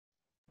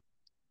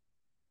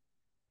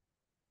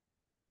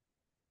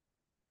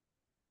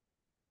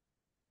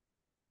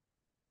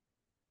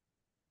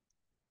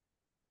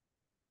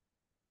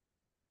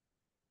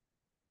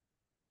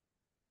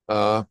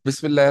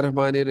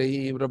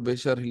Bismillahirrahmanirrahim. Rabbi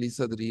shrah li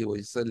sadri wa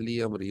yassir li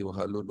amri wa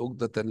halul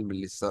uqdatan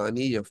min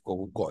lisani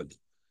yafqahu qawli.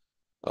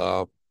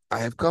 Uh, I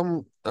have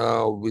come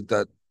with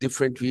a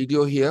different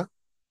video here.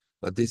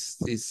 This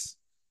is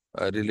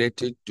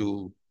related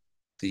to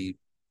the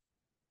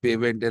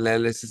pavement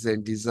analysis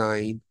and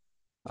design.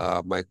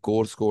 My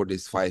course code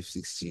is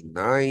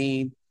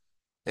 569,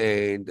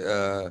 and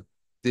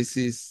this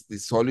is the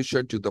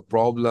solution to the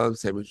problem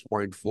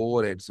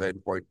 7.4 and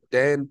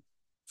 7.10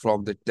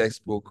 from the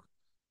textbook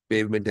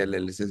Pavement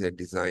Analysis and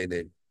Design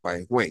and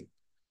by Huang.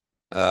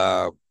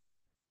 Uh,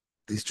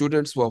 the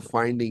students were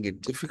finding it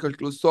difficult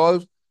to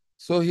solve.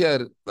 So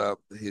here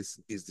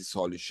is the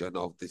solution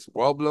of this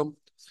problem.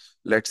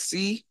 Let's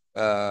see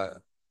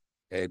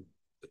and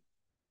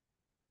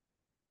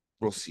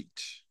proceed.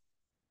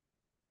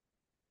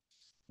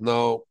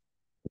 Now,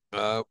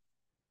 uh,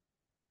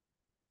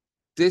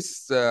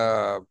 this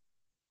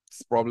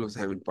problem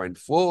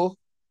 7.4,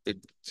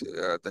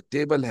 the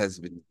table has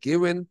been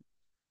given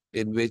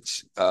in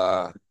which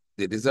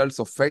the results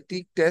of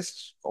fatigue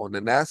test on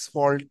an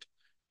asphalt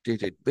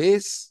treated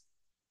base.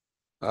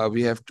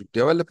 We have to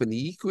develop an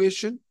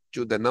equation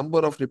to the number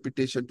of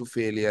repetition to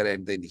failure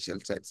and the initial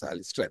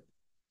tensile strength.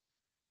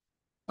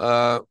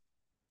 Uh,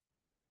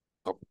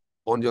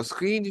 on your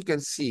screen, you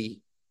can see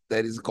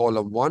there is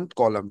column 1,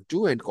 column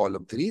 2, and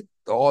column 3.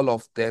 All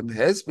of them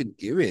has been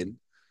given.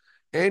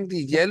 And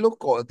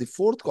the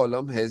fourth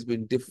column has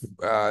been,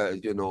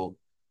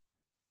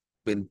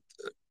 been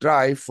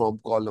derived from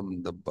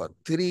column number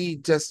 3.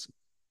 Just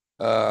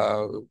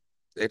uh,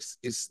 it's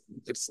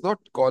not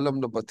column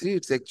number 3.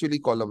 It's actually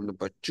column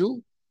number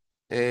 2,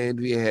 and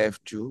we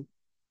have to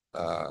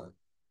uh,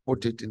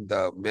 put it in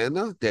the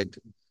manner that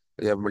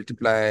we have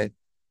multiplied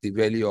the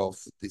value of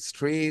the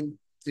strain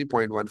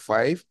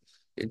 3.15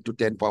 into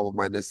 10 power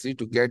minus 3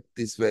 to get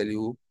this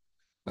value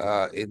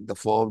in the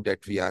form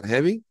that we are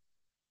having.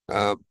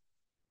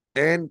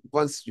 And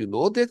once you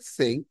know that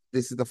thing,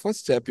 this is the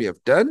first step we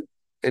have done.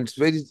 And it's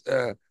very,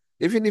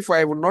 even if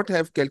I would not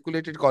have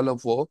calculated column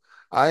 4,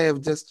 I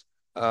have just,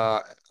 uh,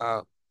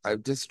 uh,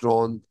 I've just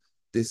drawn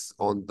this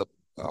uh,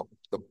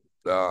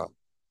 the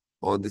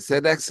on the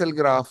Z-axis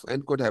graph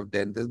and could have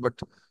done this,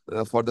 but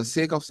for the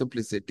sake of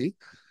simplicity,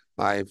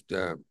 I've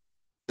done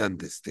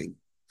this thing.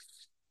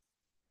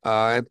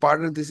 And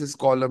pardon, this is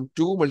column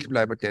 2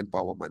 multiplied by 10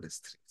 power minus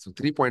 3. So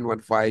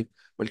 3.15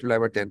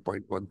 multiplied by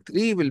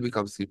 10.13 will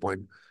become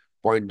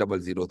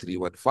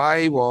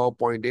 0.00315 or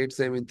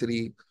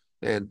 0.873.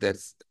 And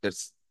this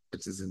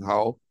is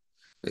how,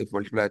 if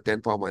multiply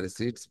 10 power minus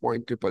 3, it's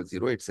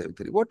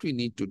 0.000873. What we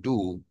need to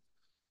do,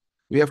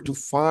 we have to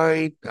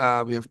find,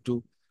 we have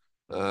to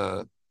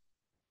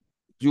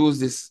use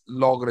this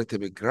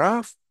logarithmic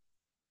graph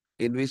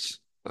in which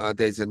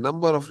there is a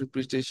number of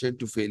repetition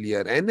to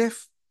failure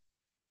NF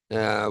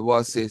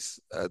versus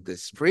the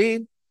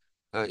strain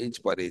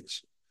inch per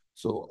inch.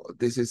 So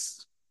this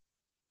is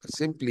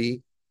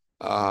simply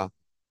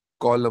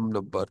column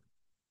number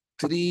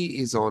 3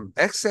 is on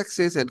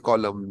x-axis and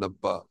column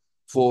number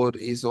 4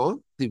 is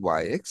on the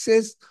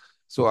y-axis.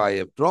 So I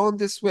have drawn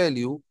this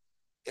value,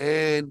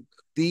 and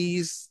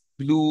these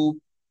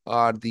blue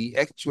are the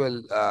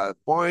actual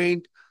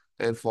point.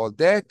 And for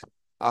that,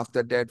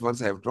 after that,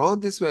 once I have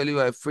drawn this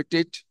value, I fit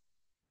it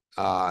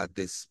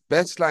this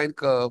baseline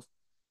curve,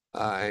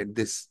 and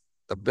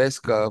the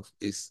best curve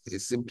is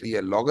simply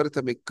a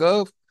logarithmic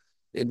curve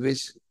in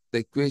which the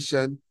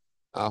equation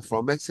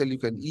from Excel you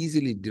can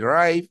easily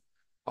derive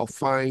or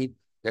find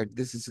that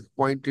this is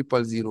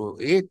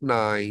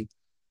 0.00089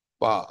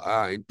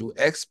 into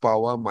x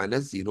power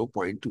minus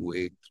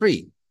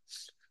 0.283.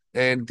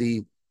 And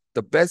the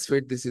best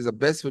fit, this is the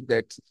best fit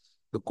that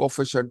the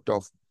coefficient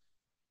of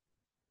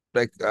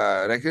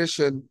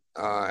regression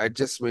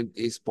adjustment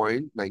is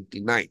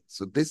 0.99.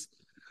 So this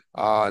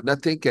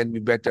nothing can be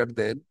better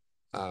than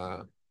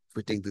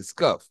fitting this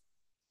curve.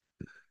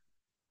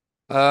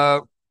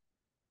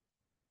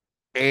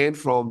 And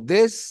from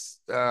this,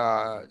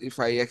 if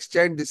I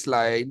extend this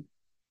line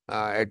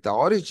at the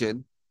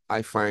origin,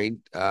 I find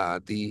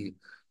the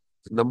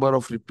number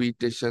of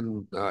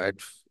repetition at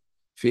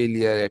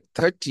failure at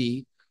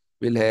 30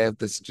 will have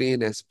the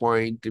strain as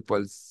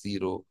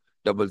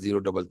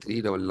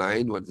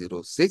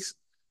 0.0000033999106.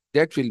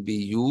 That will be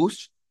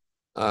used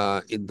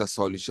in the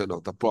solution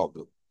of the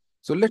problem.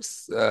 So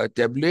let's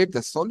tabulate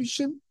the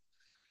solution.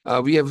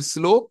 We have a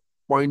slope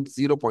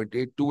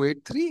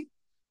 0.8283.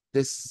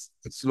 This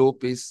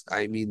slope is,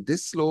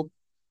 this slope,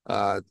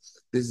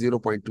 this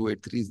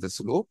 0.283 is the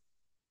slope.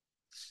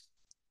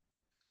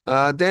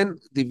 Then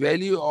the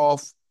value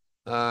of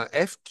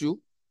F2,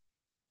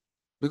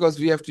 because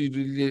we have to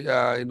really,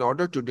 in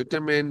order to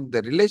determine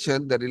the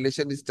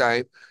relation is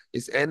time,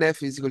 is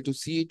NF is equal to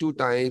C2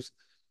 times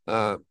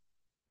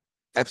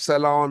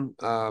epsilon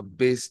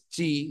base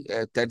G,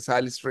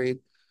 tensile strain,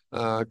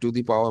 to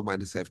the power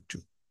minus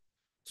F2.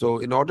 So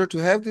in order to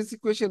have this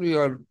equation,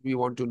 we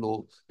want to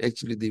know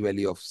actually the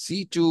value of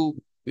C2.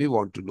 We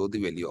want to know the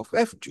value of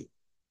F2.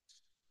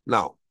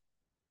 Now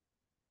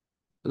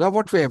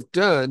what we have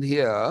done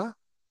here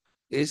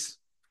is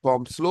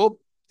from slope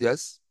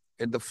Yes.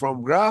 And the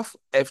from graph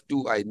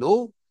F2 I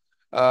know.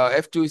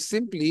 F2 is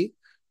simply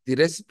the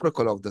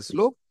reciprocal of the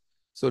slope.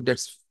 So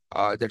that's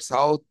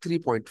how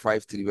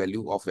 3.53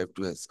 value of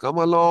F2 has come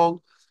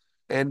along.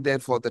 And then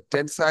for the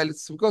tensile,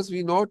 it's because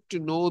we not to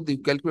know the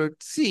calculate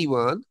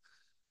C1.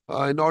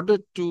 In order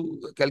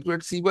to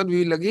calculate C1,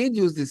 we will again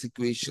use this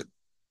equation.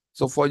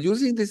 So for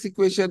using this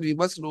equation, we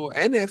must know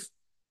NF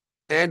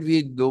and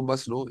we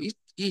must know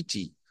ET.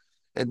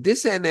 And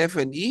this NF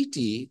and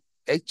ET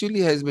actually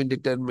has been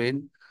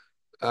determined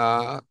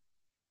uh,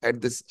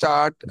 at the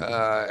start,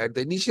 at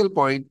the initial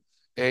point,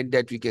 and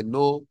that we can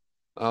know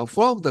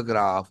from the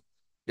graph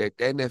that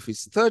NF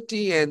is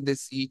 30 and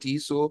this ET.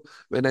 So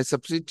when I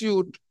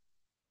substitute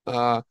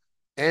uh,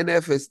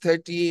 NF is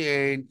 30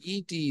 and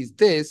ET is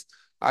this,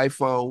 I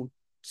found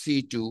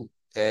C2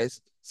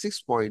 as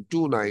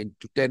 6.29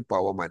 to 10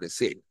 power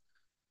minus 8.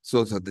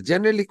 So the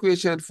general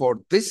equation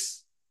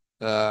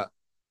uh,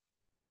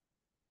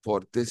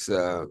 for this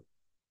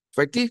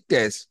fatigue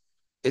test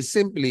is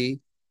simply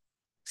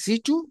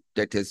C2,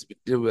 that is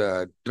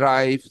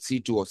drive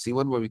C2 or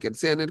C1, where we can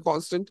say an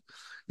constant.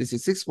 This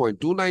is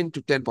 6.29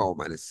 to 10 power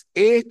minus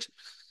 8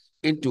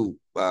 into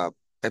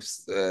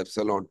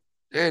epsilon,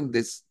 and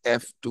this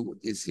F2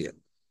 is here.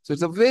 So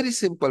it's a very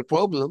simple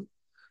problem.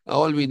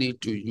 All we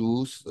need to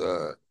use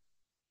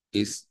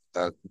is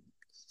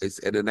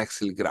an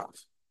Excel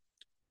graph.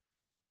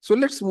 So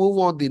let's move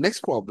on the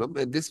next problem,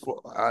 and this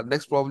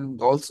next problem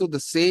also the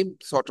same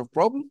sort of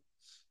problem.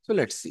 So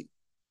let's see.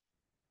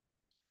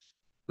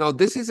 Now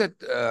this is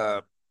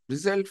a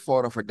result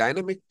of a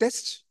dynamic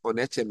test on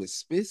HMS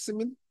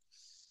specimen.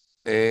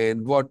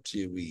 And what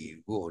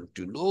we want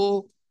to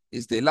know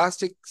is the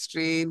elastic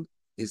strain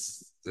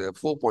is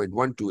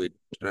 4.128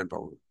 Newton per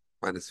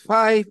minus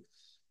 5.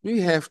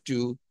 We have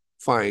to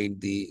find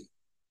the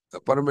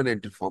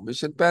permanent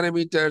deformation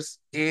parameters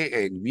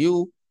A and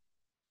mu.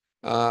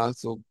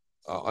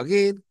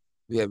 Again,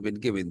 we have been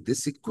given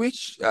this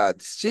equation,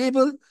 this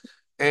table,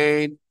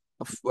 and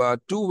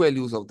two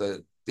values of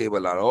the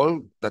table are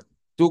the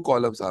two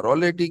columns are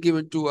already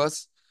given to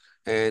us.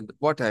 And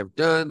what I've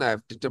done,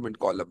 I've determined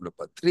column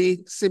number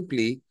 3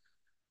 simply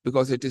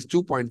because it is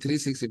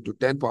 2.36 into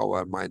 10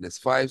 power minus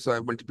 5. So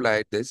I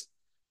multiplied this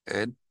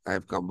and I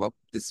have come up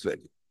this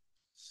value.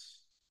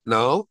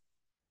 Now,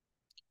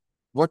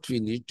 what we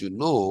need to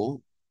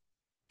know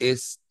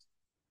is,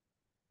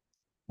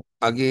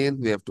 again,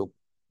 we have to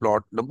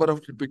plot number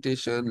of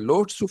repetition,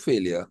 loads to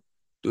failure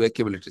to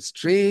accumulated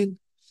strain.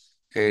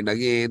 And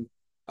again,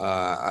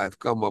 I've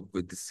come up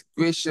with this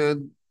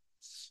equation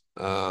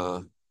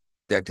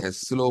that has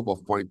slope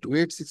of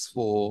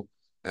 0.2864,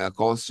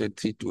 constant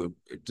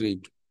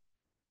 3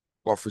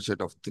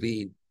 coefficient of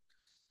 3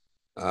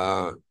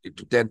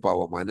 into 10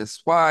 power minus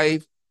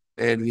 5.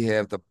 And we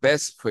have the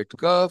best fit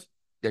curve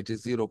that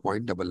is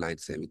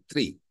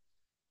 0.9973.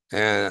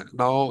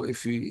 Now,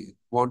 if we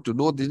want to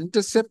know the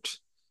intercept,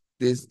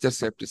 this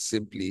intercept is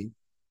simply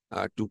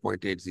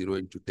 2.80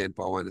 into 10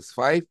 power minus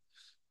 5.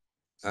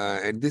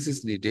 And this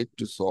is needed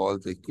to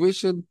solve the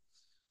equation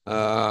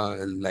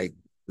like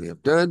we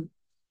have done.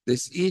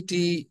 This ET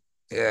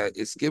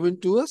is given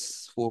to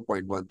us,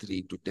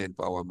 4.13 to 10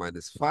 power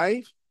minus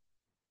 5.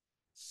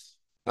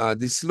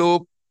 The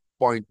slope,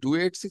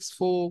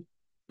 0.2864.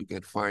 You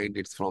can find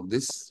it from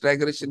this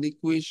regression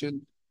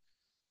equation.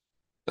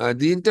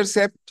 The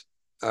intercept,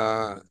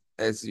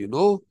 as you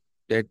know,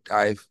 that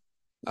I've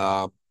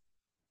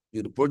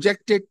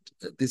projected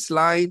this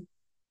line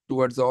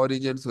towards the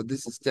origin. So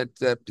this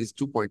intercept is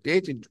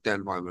 2.8 into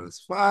 10 minus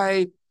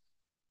 5.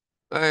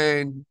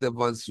 And the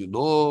ones you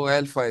know,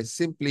 alpha is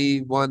simply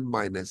 1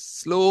 minus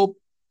slope.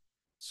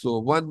 So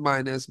 1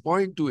 minus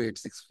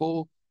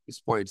 0.2864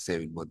 is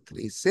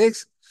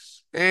 0.7136.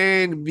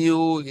 And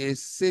mu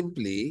is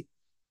simply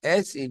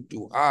S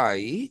into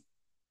I.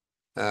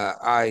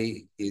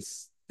 I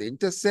is the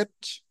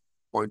intercept,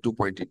 0.2,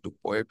 0.82,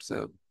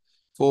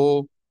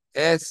 0.74.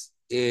 S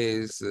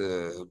is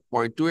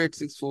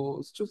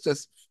 0.2864. So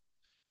just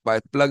by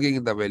plugging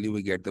in the value,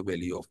 we get the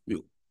value of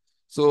mu.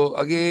 So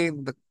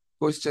again, the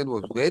question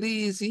was very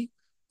easy.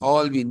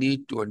 All we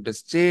need to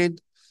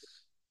understand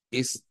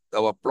is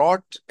our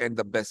plot and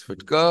the best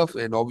fit curve.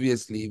 And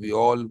obviously, we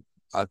all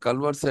are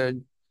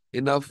conversant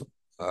enough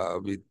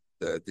with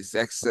this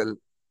Excel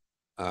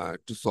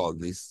to solve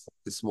these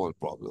small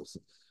problems.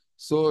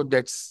 So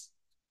that's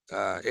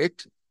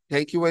it.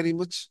 Thank you very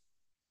much.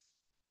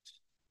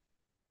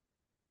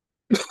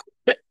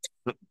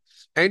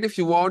 And if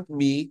you want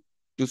me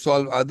to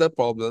solve other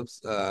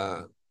problems,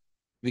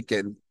 we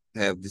can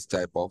have this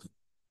type of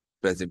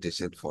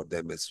presentation for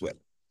them as well.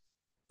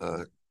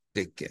 Uh,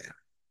 Take care.